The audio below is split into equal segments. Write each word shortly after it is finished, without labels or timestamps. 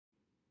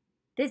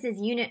This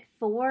is Unit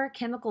 4,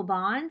 Chemical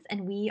Bonds,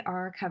 and we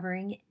are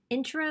covering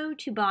Intro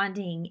to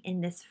Bonding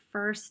in this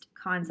first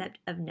concept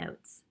of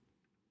notes.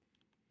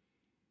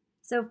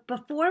 So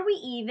before we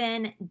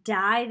even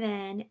dive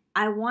in,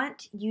 I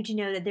want you to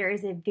know that there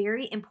is a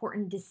very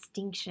important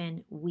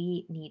distinction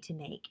we need to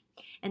make,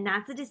 and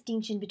that's a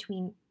distinction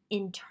between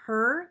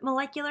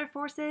intermolecular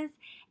forces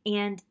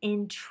and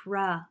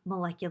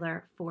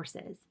intramolecular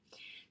forces.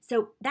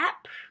 So that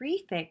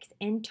prefix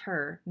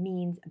inter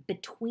means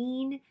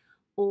between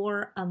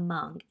or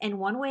among. And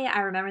one way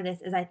I remember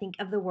this is I think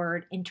of the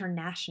word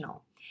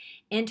international.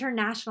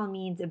 International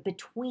means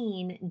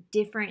between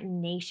different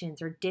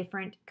nations or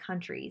different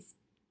countries.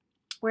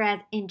 Whereas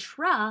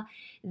intra,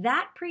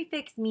 that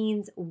prefix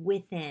means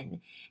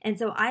within. And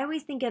so I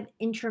always think of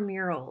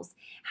intramurals,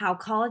 how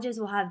colleges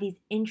will have these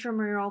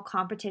intramural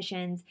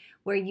competitions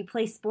where you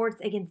play sports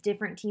against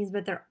different teams,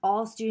 but they're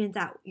all students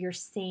at your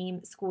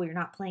same school. You're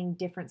not playing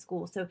different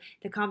schools. So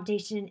the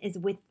competition is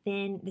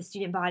within the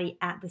student body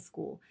at the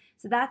school.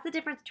 So that's the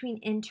difference between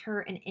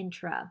inter and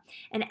intra.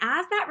 And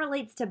as that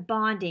relates to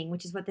bonding,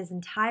 which is what this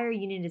entire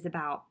unit is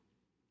about,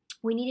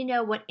 we need to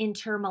know what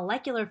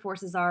intermolecular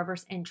forces are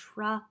versus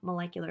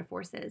intramolecular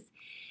forces.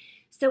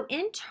 So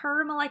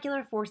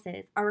intermolecular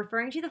forces are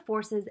referring to the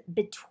forces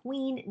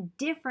between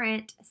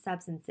different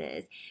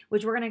substances,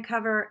 which we're going to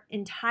cover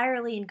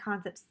entirely in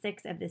concept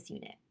 6 of this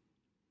unit.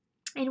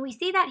 And we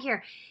see that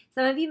here.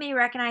 Some of you may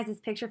recognize this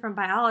picture from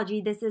biology.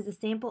 This is a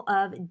sample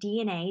of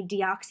DNA,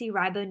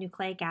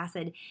 deoxyribonucleic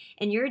acid,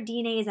 and your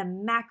DNA is a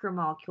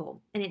macromolecule,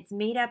 and it's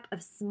made up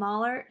of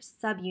smaller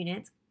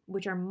subunits,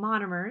 which are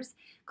monomers,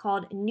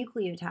 called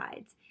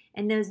nucleotides.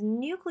 And those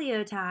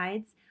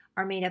nucleotides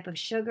are made up of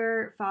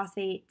sugar,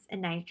 phosphates,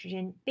 and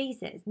nitrogen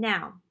bases.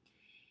 Now,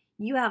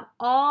 you have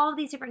all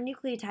these different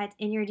nucleotides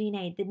in your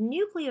DNA. The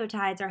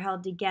nucleotides are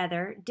held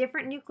together,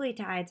 different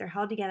nucleotides are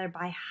held together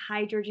by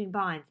hydrogen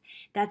bonds.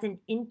 That's an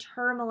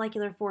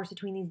intermolecular force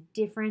between these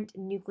different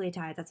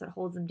nucleotides. That's what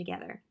holds them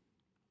together.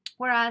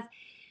 Whereas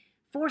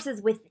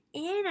forces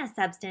within a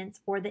substance,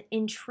 or the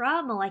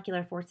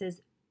intramolecular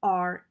forces,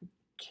 are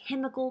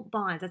chemical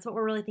bonds. That's what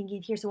we're really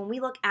thinking here. So when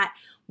we look at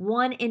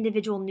one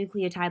individual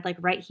nucleotide, like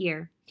right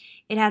here,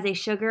 it has a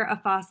sugar, a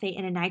phosphate,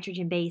 and a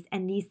nitrogen base,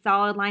 and these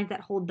solid lines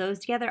that hold those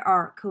together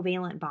are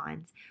covalent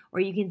bonds, or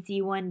you can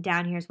see one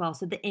down here as well.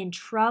 So the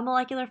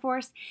intramolecular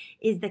force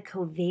is the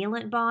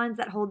covalent bonds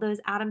that hold those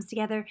atoms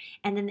together,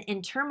 and then the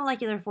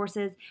intermolecular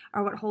forces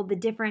are what hold the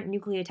different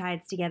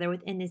nucleotides together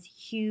within this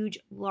huge,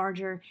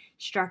 larger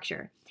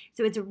structure.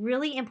 So it's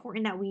really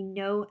important that we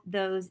know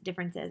those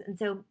differences. And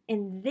so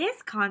in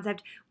this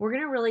concept, we're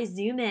going to really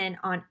zoom in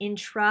on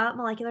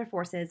intramolecular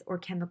forces or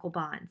chemical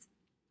bonds.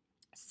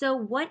 So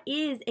what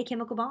is a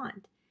chemical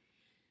bond?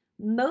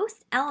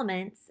 Most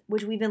elements,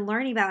 which we've been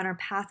learning about in our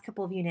past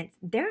couple of units,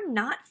 they're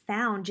not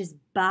found just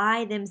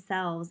by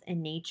themselves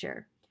in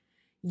nature.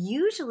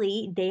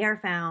 Usually they are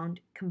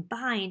found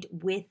combined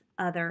with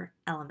other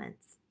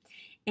elements.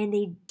 And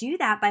they do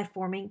that by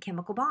forming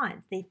chemical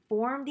bonds. They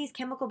form these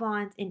chemical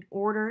bonds in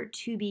order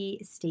to be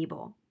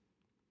stable.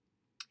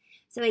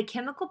 So a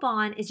chemical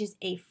bond is just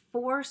a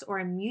force or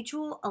a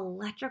mutual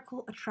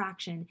electrical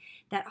attraction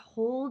that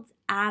holds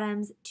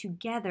atoms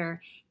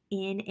together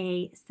in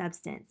a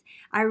substance.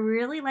 I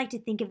really like to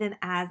think of them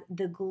as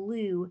the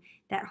glue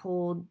that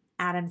hold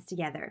atoms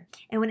together.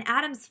 And when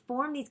atoms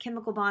form these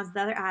chemical bonds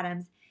with other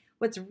atoms,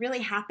 what's really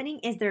happening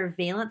is their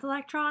valence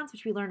electrons,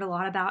 which we learned a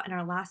lot about in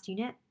our last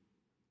unit,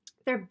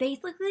 they're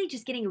basically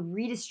just getting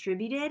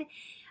redistributed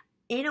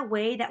in a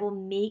way that will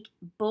make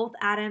both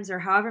atoms, or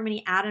however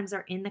many atoms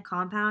are in the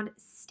compound,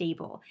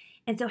 stable.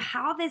 And so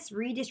how this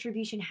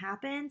redistribution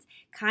happens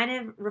kind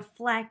of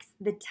reflects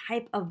the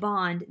type of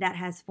bond that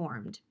has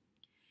formed.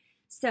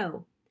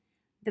 So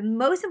the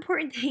most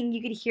important thing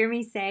you could hear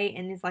me say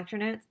in these lecture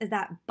notes is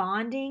that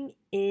bonding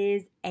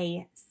is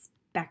a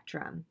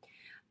spectrum.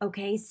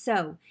 Okay,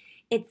 so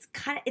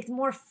it's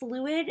more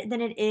fluid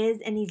than it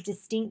is in these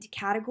distinct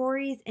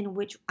categories in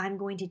which I'm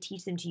going to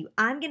teach them to you.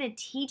 I'm going to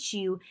teach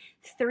you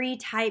 3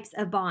 types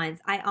of bonds: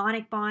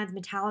 ionic bonds,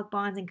 metallic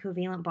bonds, and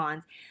covalent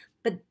bonds.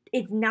 But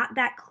it's not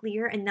that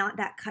clear and not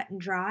that cut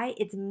and dry.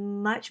 It's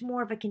much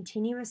more of a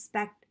continuous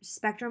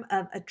spectrum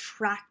of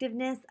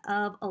attractiveness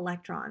of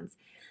electrons,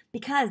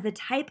 because the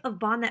type of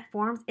bond that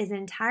forms is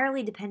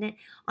entirely dependent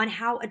on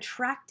how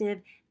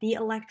attractive the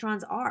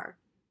electrons are.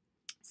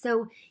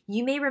 So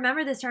you may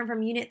remember this term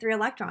from Unit 3,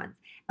 electrons.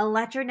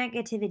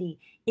 Electronegativity.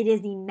 It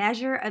is the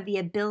measure of the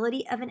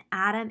ability of an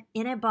atom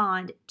in a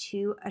bond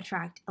to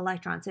attract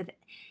electrons. So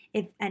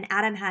if an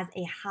atom has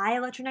a high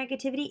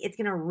electronegativity, it's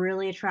going to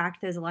really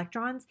attract those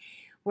electrons.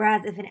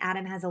 Whereas if an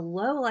atom has a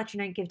low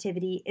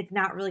electronegativity, it's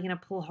not really going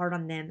to pull hard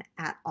on them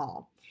at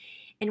all.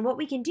 And what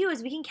we can do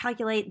is we can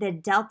calculate the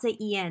delta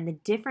En, the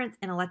difference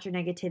in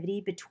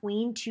electronegativity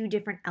between 2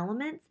 different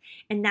elements,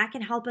 and that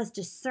can help us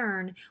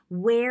discern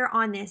where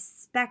on this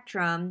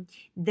spectrum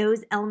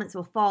those elements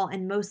will fall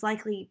and most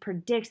likely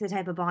predict the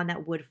type of bond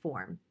that would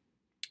form.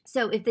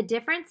 So if the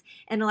difference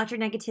in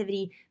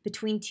electronegativity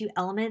between two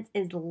elements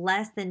is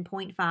less than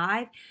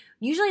 0.5,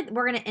 usually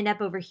we're going to end up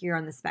over here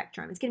on the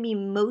spectrum. It's going to be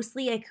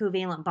mostly a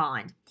covalent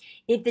bond.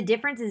 If the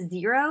difference is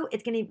 0,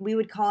 we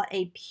would call it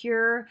a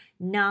pure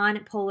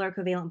non-polar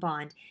covalent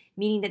bond,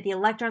 meaning that the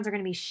electrons are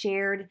going to be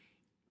shared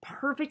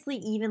perfectly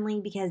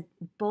evenly because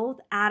both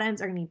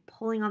atoms are going to be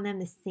pulling on them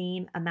the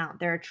same amount.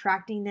 They're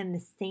attracting them the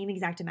same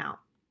exact amount.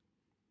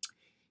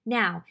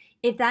 Now,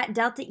 if that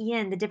delta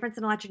En, the difference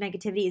in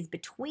electronegativity, is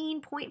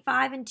between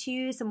 0.5 and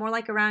 2, so more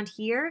like around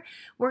here,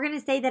 we're going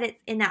to say that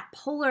it's in that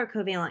polar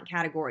covalent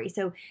category.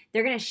 So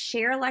they're going to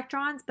share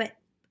electrons, but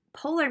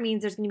polar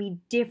means there's going to be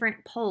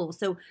different poles.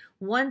 So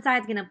one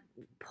side's going to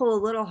pull a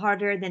little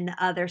harder than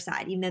the other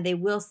side, even though they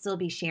will still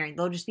be sharing.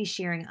 They'll just be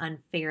sharing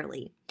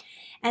unfairly.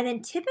 And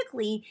then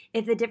typically,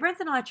 if the difference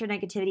in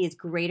electronegativity is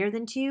greater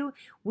than 2,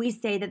 we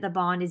say that the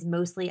bond is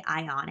mostly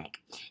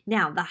ionic.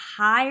 Now, the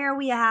higher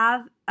we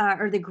have,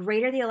 or the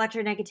greater the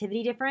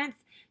electronegativity difference,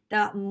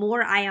 the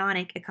more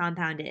ionic a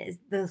compound is.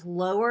 The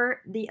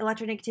lower the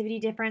electronegativity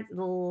difference,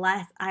 the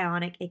less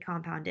ionic a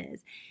compound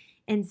is.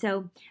 And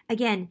so,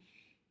 again,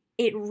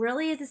 it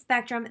really is a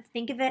spectrum.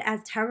 Think of it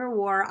as tug of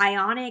war.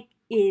 Ionic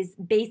is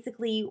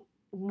basically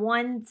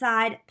one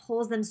side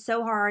pulls them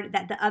so hard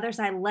that the other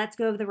side lets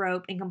go of the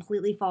rope and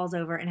completely falls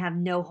over and have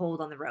no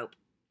hold on the rope.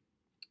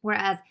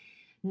 Whereas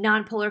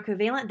nonpolar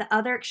covalent, the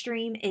other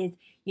extreme is,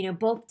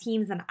 both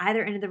teams on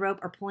either end of the rope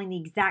are pulling the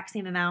exact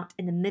same amount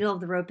and the middle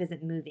of the rope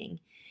isn't moving.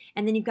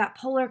 And then you've got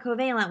polar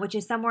covalent, which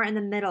is somewhere in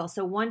the middle.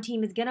 So one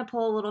team is going to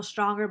pull a little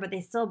stronger, but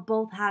they still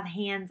both have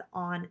hands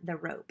on the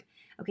rope.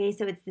 Okay,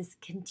 so it's this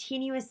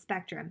continuous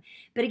spectrum.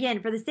 But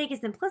again, for the sake of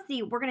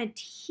simplicity, we're going to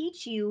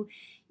teach you,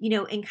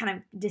 in kind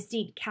of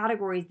distinct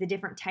categories, the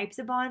different types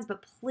of bonds,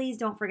 but please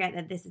don't forget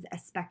that this is a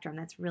spectrum.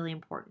 That's really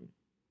important.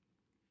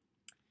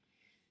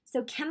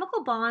 So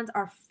chemical bonds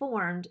are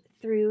formed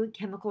through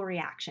chemical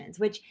reactions,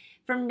 which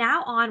from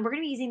now on, we're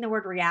going to be using the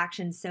word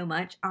reactions so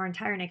much. Our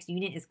entire next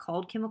unit is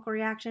called chemical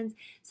reactions.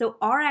 So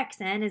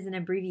RXN is an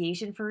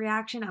abbreviation for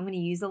reaction. I'm going to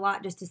use a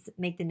lot just to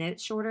make the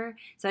notes shorter.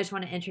 So I just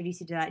want to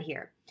introduce you to that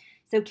here.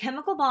 So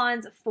chemical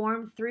bonds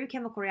form through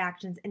chemical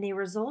reactions and they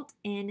result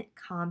in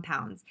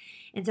compounds.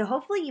 And so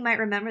hopefully you might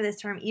remember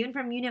this term even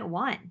from Unit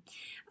 1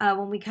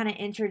 when we kind of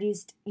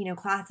introduced,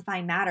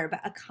 classifying matter. But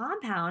a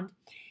compound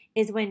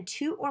is when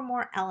two or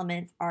more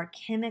elements are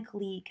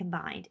chemically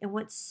combined. And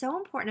what's so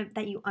important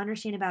that you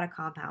understand about a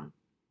compound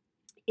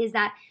is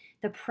that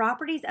the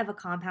properties of a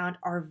compound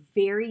are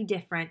very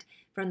different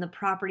from the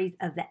properties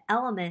of the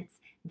elements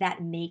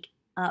that make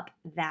up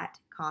that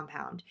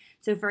compound.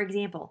 So for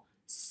example,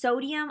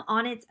 sodium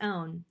on its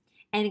own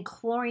and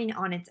chlorine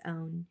on its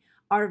own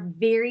are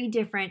very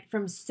different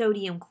from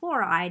sodium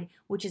chloride,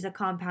 which is a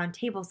compound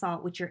table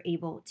salt, which you're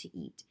able to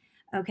eat.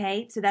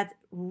 Okay, so that's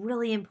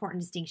really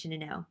important distinction to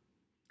know.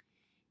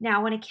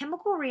 Now, when a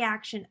chemical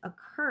reaction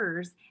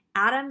occurs,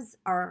 atoms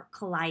are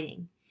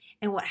colliding.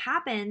 And what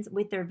happens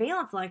with their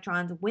valence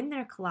electrons when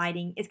they're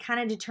colliding is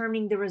kind of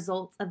determining the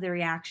results of the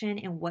reaction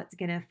and what's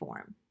going to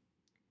form.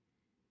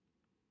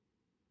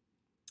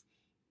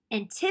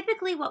 And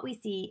typically what we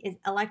see is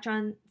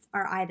electrons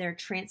are either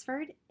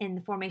transferred in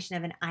the formation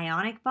of an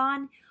ionic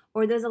bond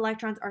or those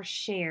electrons are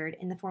shared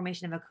in the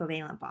formation of a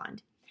covalent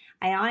bond.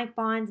 Ionic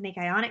bonds make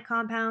ionic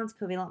compounds,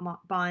 covalent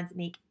bonds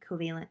make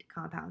covalent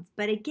compounds.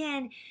 But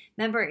again,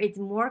 remember, it's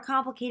more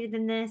complicated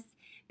than this,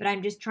 but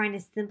I'm just trying to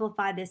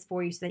simplify this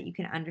for you so that you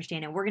can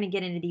understand it. We're going to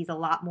get into these a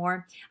lot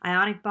more.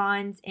 Ionic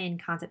bonds in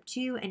Concept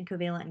 2 and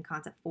covalent in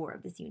Concept 4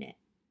 of this unit.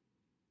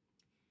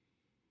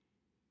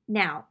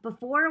 Now,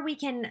 before we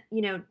can,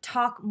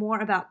 talk more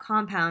about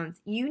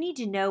compounds, you need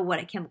to know what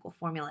a chemical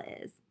formula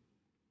is.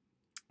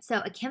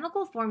 So a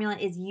chemical formula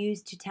is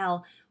used to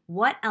tell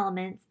what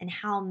elements and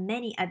how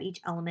many of each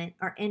element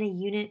are in a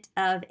unit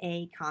of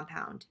a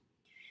compound.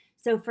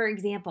 So for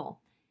example,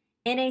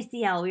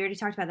 NaCl, we already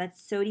talked about,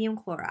 that's sodium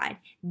chloride.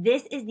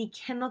 This is the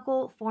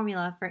chemical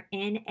formula for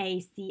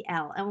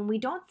NaCl. And when we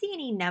don't see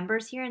any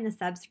numbers here in the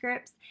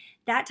subscripts,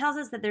 that tells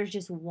us that there's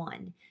just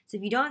one. So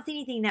if you don't see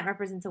anything, that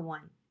represents a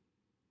 1.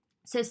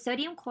 So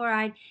sodium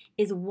chloride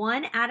is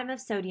 1 atom of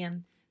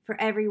sodium for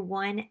every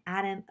 1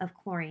 atom of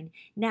chlorine.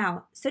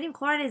 Now, sodium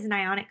chloride is an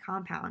ionic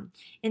compound.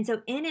 And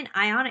so in an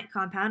ionic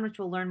compound, which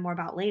we'll learn more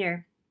about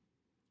later,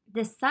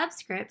 the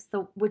subscripts,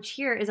 which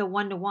here is a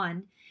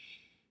 1-to-1,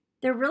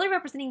 they're really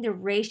representing the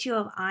ratio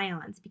of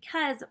ions,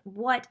 because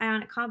what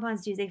ionic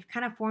compounds do is they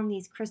kind of form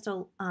these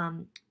crystal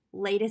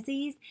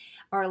lattices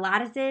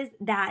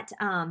that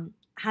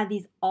have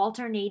these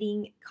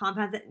alternating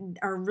compounds that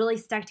are really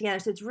stuck together.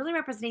 So it's really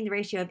representing the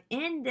ratio of,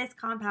 in this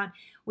compound,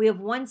 we have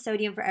 1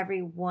 sodium for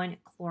every 1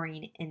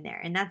 chlorine in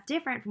there. And that's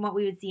different from what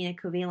we would see in a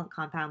covalent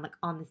compound like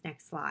on this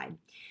next slide.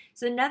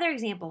 So another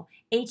example,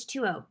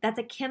 H2O. That's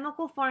a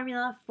chemical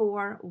formula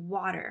for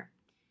water.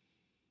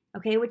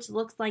 Okay, which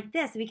looks like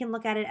this. We can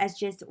look at it as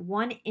just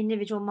one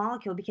individual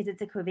molecule because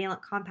it's a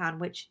covalent compound,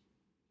 which,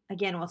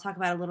 again, we'll talk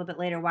about a little bit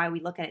later why we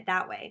look at it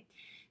that way.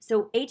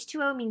 So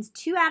H2O means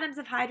 2 atoms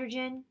of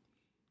hydrogen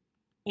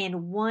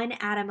and 1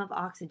 atom of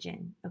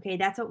oxygen. Okay,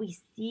 that's what we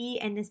see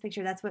in this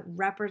picture. That's what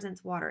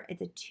represents water.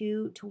 It's a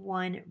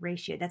 2-to-1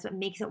 ratio. That's what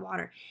makes it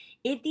water.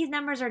 If these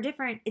numbers are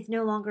different, it's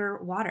no longer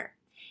water.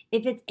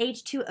 If it's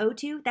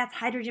H2O2, that's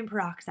hydrogen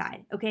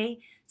peroxide, okay?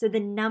 So the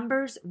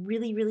numbers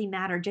really, really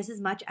matter just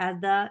as much as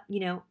the,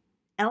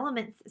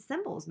 elements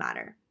symbols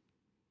matter.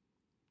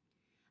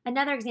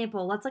 Another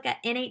example, let's look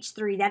at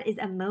NH3. That is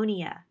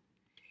ammonia.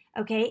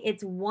 Okay,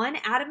 it's 1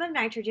 atom of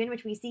nitrogen,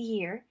 which we see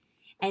here,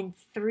 and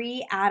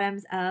 3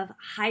 atoms of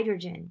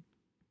hydrogen.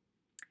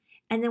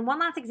 And then one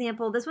last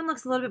example, this one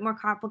looks a little bit more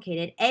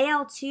complicated.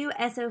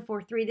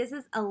 Al2SO43, this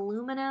is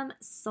aluminum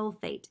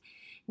sulfate.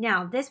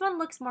 Now, this one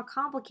looks more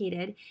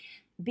complicated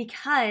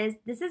because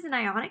this is an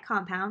ionic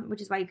compound,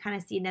 which is why you kind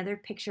of see another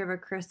picture of a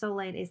crystal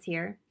like this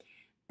here.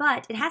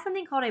 But it has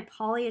something called a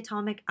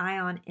polyatomic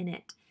ion in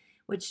it,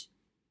 which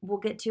we'll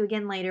get to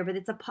again later, but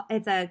it's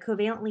a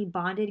covalently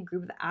bonded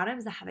group of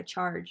atoms that have a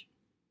charge.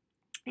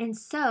 And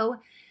so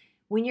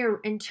when you're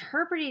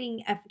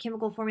interpreting a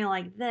chemical formula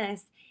like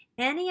this,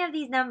 any of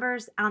these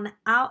numbers on the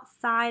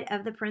outside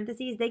of the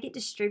parentheses, they get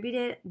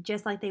distributed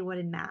just like they would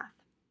in math.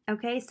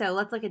 Okay, so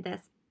let's look at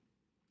this.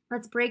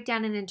 Let's break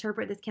down and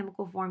interpret this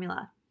chemical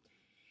formula.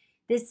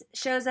 This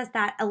shows us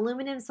that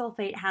aluminum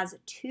sulfate has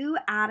 2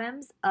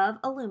 atoms of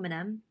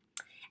aluminum,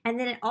 and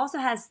then it also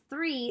has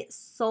 3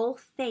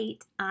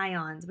 sulfate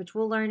ions, which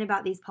we'll learn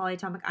about these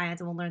polyatomic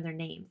ions and we'll learn their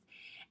names.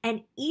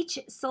 And each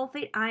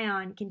sulfate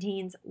ion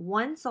contains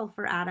 1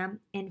 sulfur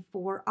atom and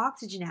 4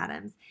 oxygen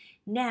atoms.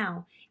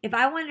 Now, if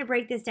I wanted to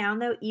break this down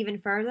though even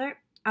further,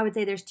 I would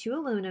say there's 2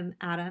 aluminum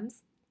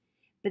atoms,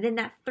 but then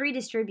that 3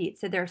 distributes.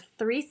 So there are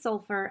 3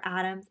 sulfur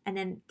atoms, and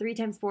then 3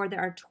 times 4,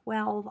 there are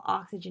 12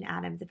 oxygen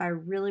atoms if I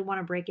really want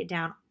to break it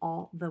down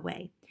all the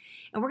way.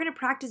 And we're going to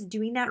practice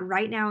doing that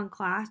right now in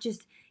class.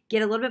 Just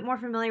get a little bit more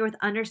familiar with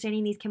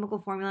understanding these chemical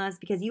formulas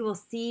because you will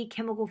see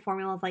chemical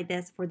formulas like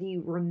this for the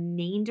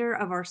remainder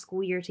of our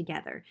school year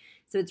together.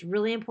 So it's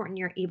really important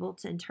you're able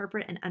to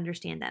interpret and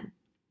understand them.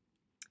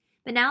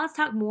 But now let's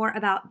talk more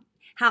about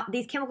how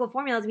these chemical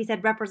formulas, we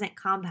said, represent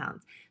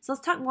compounds. So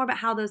let's talk more about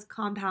how those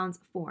compounds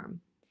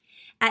form.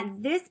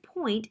 At this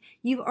point,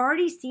 you've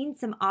already seen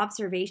some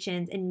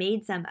observations and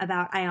made some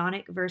about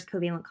ionic versus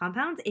covalent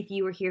compounds if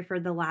you were here for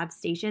the lab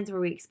stations where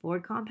we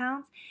explored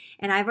compounds.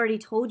 And I've already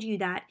told you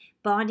that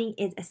bonding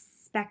is a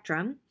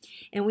spectrum,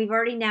 and we've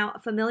already now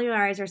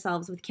familiarized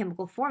ourselves with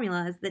chemical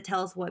formulas that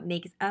tell us what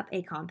makes up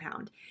a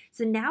compound.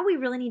 So now we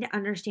really need to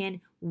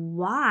understand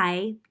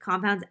why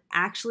compounds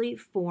actually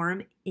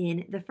form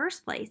in the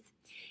first place.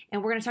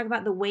 And we're going to talk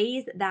about the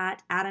ways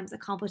that atoms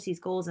accomplish these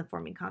goals in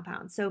forming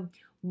compounds. So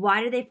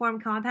why do they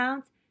form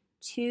compounds?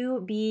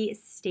 To be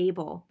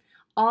stable.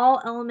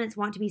 All elements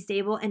want to be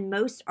stable, and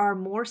most are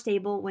more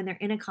stable when they're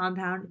in a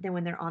compound than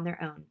when they're on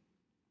their own.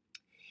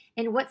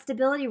 And what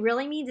stability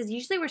really means is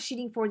usually we're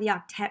shooting for the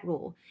octet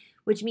rule,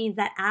 which means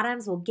that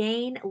atoms will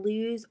gain,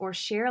 lose, or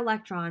share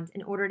electrons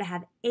in order to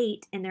have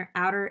 8 in their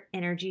outer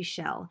energy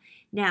shell.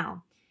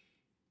 Now,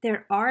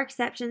 there are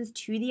exceptions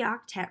to the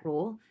octet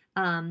rule.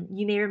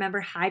 You may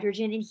remember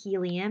hydrogen and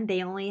helium.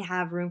 They only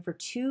have room for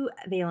 2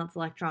 valence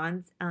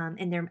electrons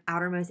in their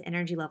outermost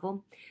energy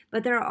level.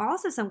 But there are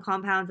also some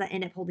compounds that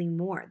end up holding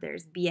more.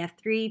 There's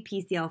BF3,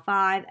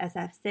 PCl5,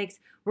 SF6.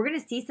 We're going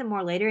to see some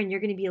more later, and you're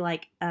going to be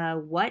like,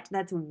 what?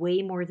 That's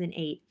way more than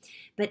 8.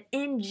 But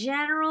in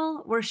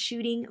general, we're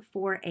shooting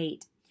for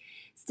 8.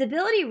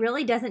 Stability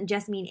really doesn't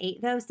just mean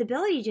 8, though.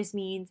 Stability just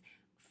means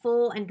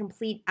full and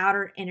complete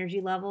outer energy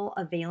level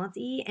of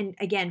valency. And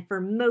again, for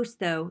most,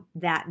 though,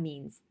 that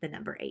means the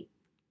number 8.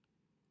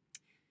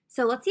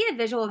 So let's see a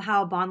visual of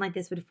how a bond like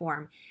this would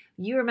form.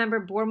 You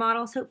remember Bohr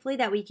models, hopefully,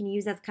 that we can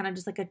use as kind of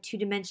just like a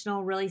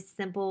 2-dimensional, really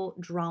simple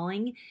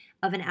drawing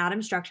of an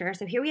atom structure.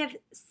 So here we have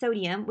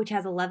sodium, which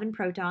has 11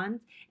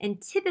 protons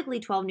and typically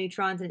 12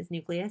 neutrons in its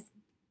nucleus.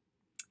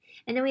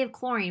 And then we have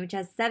chlorine, which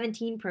has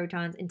 17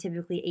 protons and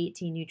typically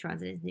 18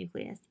 neutrons in its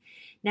nucleus.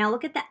 Now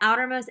look at the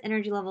outermost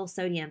energy level of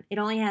sodium. It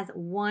only has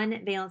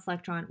 1 valence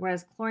electron,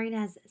 whereas chlorine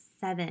has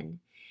 7.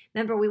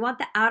 Remember, we want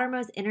the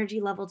outermost energy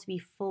level to be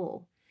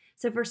full.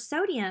 So for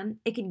sodium,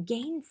 it could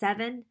gain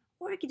 7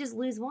 or it could just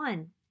lose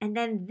 1. And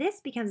then this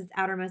becomes its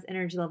outermost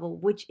energy level,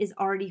 which is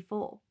already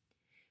full.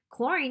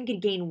 Chlorine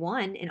could gain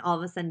 1 and all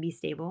of a sudden be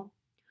stable,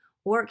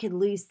 or it could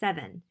lose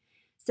 7.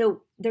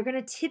 So they're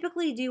going to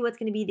typically do what's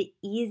going to be the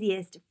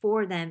easiest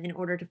for them in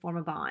order to form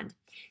a bond.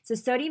 So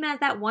sodium has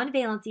that 1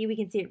 valency. We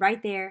can see it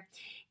right there.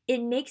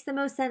 It makes the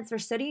most sense for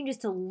sodium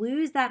just to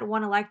lose that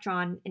 1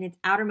 electron in its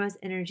outermost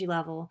energy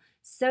level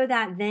so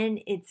that then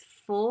it's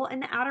full in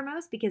the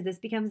outermost because this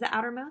becomes the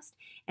outermost,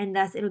 and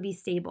thus it'll be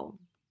stable.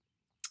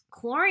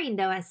 Chlorine,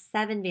 though, has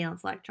 7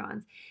 valence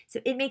electrons.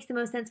 So it makes the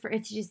most sense for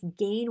it to just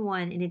gain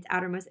 1 in its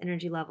outermost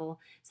energy level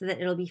so that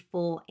it'll be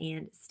full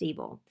and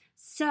stable.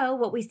 So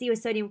what we see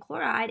with sodium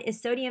chloride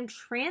is sodium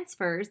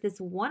transfers this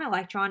 1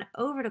 electron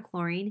over to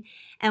chlorine,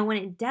 and when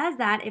it does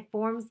that, it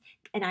forms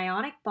an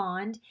ionic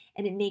bond,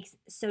 and it makes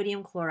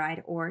sodium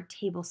chloride or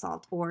table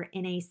salt or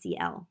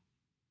NaCl.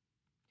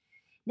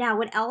 Now,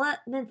 would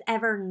elements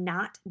ever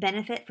not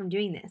benefit from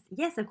doing this?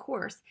 Yes, of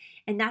course.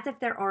 And that's if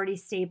they're already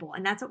stable.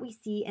 And that's what we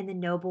see in the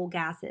noble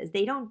gases.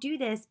 They don't do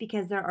this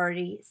because they're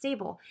already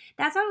stable.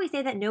 That's why we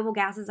say that noble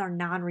gases are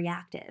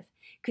non-reactive.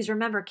 Because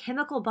remember,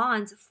 chemical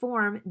bonds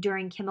form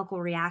during chemical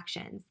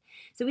reactions.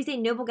 So we say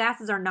noble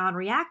gases are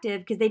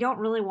non-reactive because they don't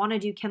really want to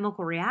do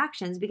chemical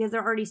reactions because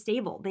they're already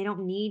stable. They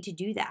don't need to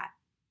do that.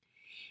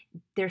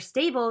 They're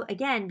stable,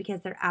 again,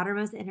 because their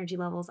outermost energy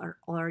levels are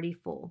already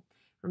full.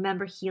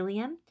 Remember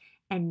helium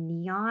and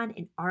neon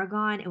and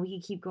argon, and we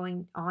could keep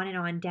going on and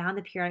on down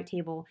the periodic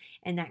table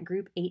and that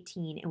group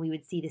 18, and we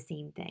would see the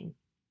same thing.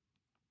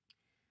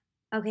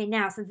 Okay,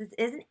 now since this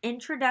is an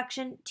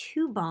introduction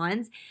to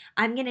bonds,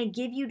 I'm going to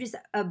give you just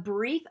a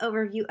brief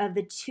overview of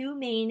the two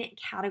main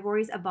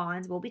categories of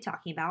bonds we'll be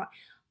talking about,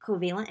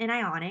 covalent and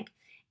ionic.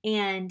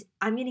 And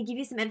I'm going to give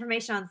you some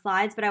information on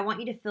slides, but I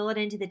want you to fill it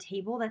into the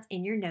table that's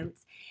in your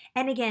notes.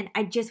 And again,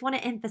 I just want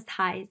to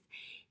emphasize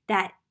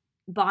that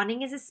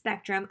bonding is a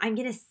spectrum. I'm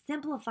going to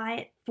simplify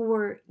it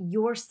for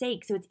your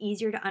sake so it's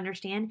easier to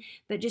understand.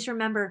 But just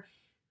remember,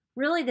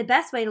 really the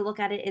best way to look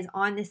at it is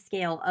on this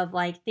scale of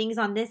like things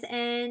on this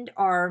end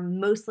are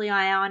mostly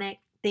ionic,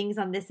 things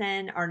on this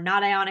end are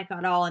not ionic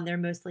at all, and they're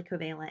mostly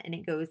covalent, and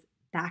it goes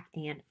back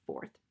and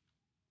forth.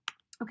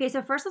 Okay,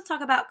 so first let's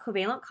talk about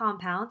covalent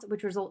compounds,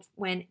 which result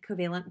when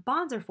covalent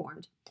bonds are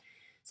formed.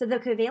 So the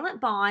covalent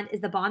bond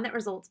is the bond that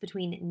results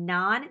between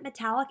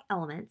non-metallic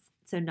elements,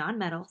 so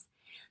non-metals,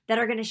 that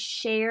are going to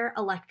share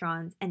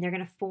electrons, and they're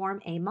going to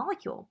form a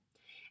molecule.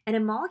 And a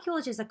molecule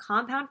is just a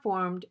compound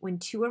formed when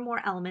two or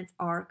more elements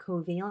are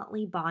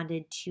covalently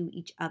bonded to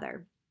each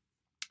other.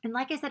 And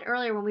like I said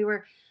earlier, when we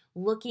were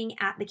looking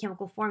at the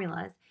chemical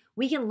formulas,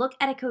 we can look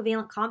at a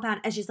covalent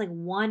compound as just like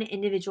one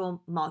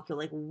individual molecule,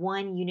 like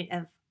one unit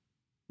of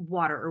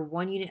water or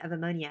one unit of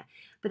ammonia.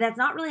 But that's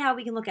not really how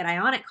we can look at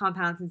ionic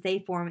compounds since they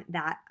form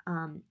that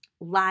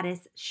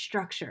lattice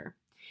structure.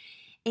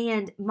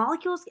 And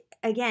molecules,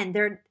 again,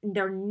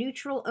 they're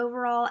neutral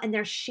overall and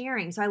they're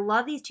sharing. So I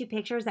love these two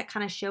pictures that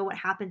kind of show what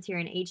happens here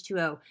in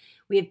H2O.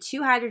 We have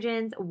two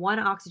hydrogens, one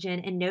oxygen,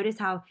 and notice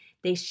how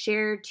they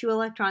share two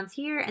electrons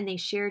here and they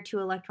share two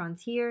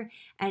electrons here.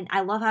 And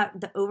I love how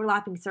the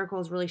overlapping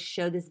circles really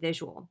show this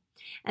visual.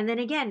 And then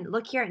again,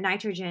 look here at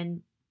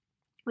nitrogen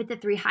with the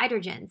three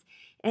hydrogens.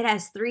 It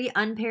has three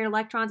unpaired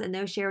electrons and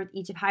those share with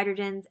each of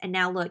hydrogens. And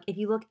now look, if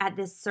you look at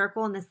this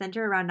circle in the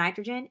center around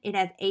nitrogen, it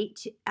has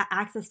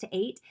access to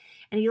 8.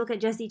 And if you look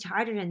at just each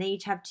hydrogen, they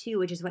each have 2,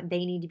 which is what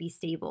they need to be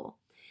stable.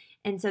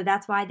 And so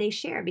that's why they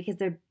share, because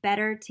they're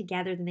better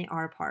together than they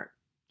are apart.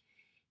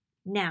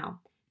 Now,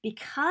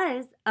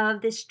 because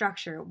of this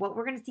structure, what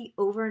we're going to see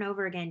over and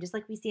over again, just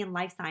like we see in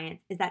life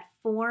science, is that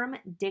form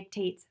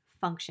dictates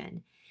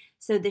function.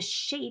 So the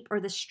shape or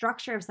the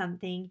structure of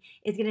something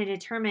is going to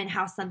determine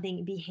how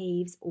something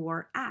behaves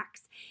or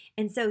acts.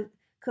 And so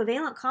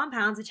covalent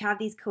compounds, which have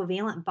these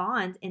covalent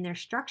bonds in their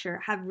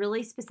structure, have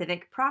really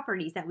specific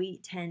properties that we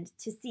tend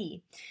to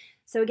see.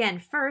 So again,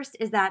 first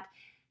is that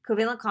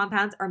covalent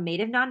compounds are made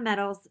of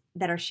nonmetals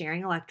that are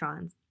sharing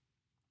electrons.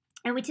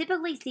 And we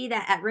typically see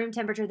that at room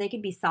temperature, they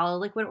could be solid,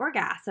 liquid, or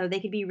gas. So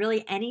they could be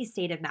really any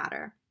state of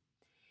matter.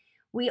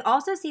 We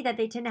also see that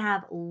they tend to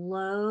have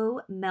low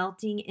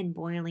melting and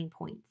boiling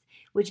points,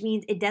 which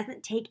means it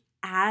doesn't take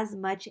as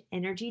much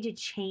energy to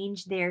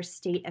change their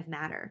state of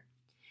matter.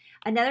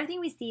 Another thing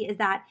we see is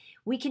that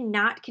we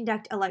cannot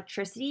conduct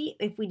electricity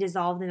if we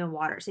dissolve them in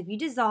water. So if you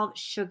dissolve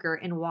sugar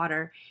in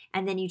water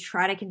and then you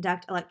try to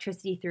conduct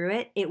electricity through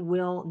it, it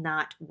will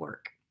not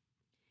work.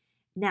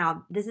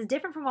 Now, this is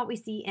different from what we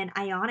see in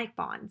ionic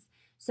bonds.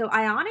 So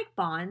ionic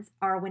bonds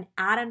are when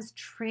atoms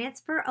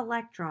transfer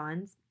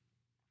electrons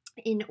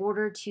in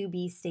order to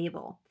be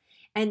stable.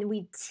 And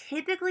we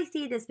typically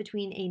see this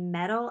between a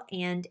metal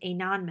and a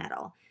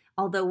nonmetal.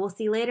 Although we'll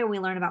see later when we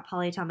learn about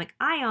polyatomic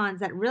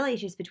ions that really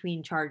is just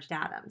between charged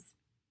atoms.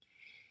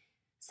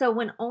 So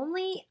when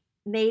only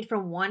made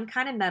from one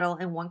kind of metal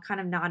and one kind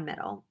of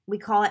nonmetal, we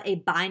call it a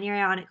binary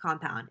ionic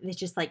compound. It's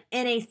just like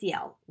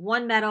NaCl,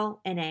 one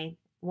metal, Na,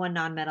 one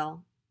nonmetal,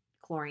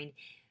 chlorine.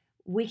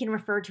 We can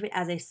refer to it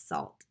as a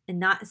salt. And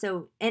not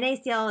so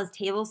NaCl is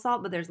table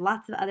salt, but there's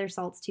lots of other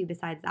salts too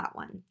besides that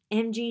one.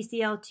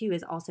 MgCl2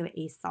 is also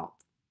a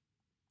salt.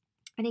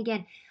 And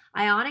again,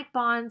 ionic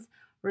bonds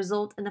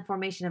result in the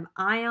formation of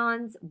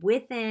ions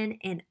within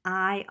an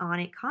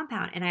ionic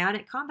compound. And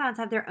ionic compounds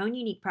have their own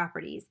unique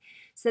properties.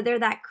 So they're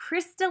that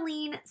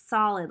crystalline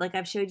solid, like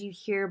I've showed you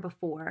here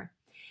before.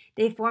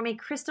 They form a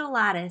crystal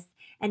lattice,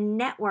 a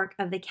network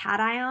of the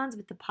cations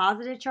with the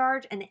positive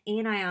charge and the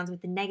anions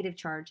with the negative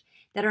charge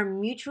that are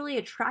mutually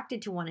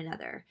attracted to one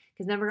another.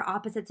 Because remember,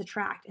 opposites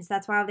attract. And so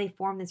that's why they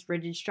form this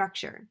rigid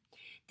structure.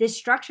 This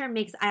structure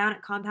makes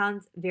ionic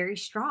compounds very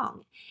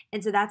strong.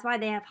 And so that's why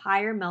they have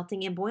higher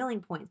melting and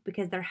boiling points,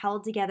 because they're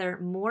held together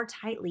more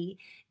tightly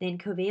than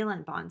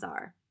covalent bonds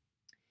are.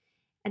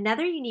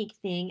 Another unique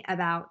thing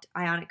about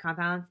ionic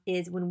compounds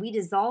is when we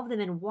dissolve them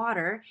in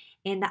water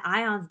and the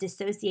ions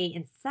dissociate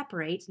and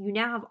separate, you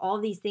now have all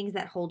these things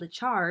that hold a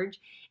charge,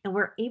 and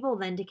we're able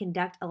then to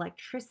conduct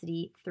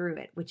electricity through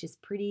it, which is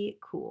pretty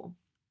cool.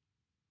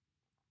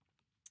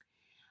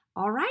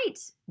 All right,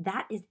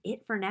 that is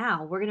it for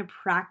now. We're going to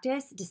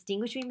practice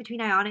distinguishing between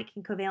ionic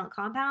and covalent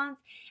compounds,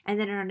 and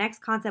then in our next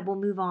concept, we'll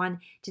move on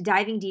to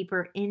diving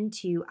deeper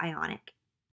into ionic.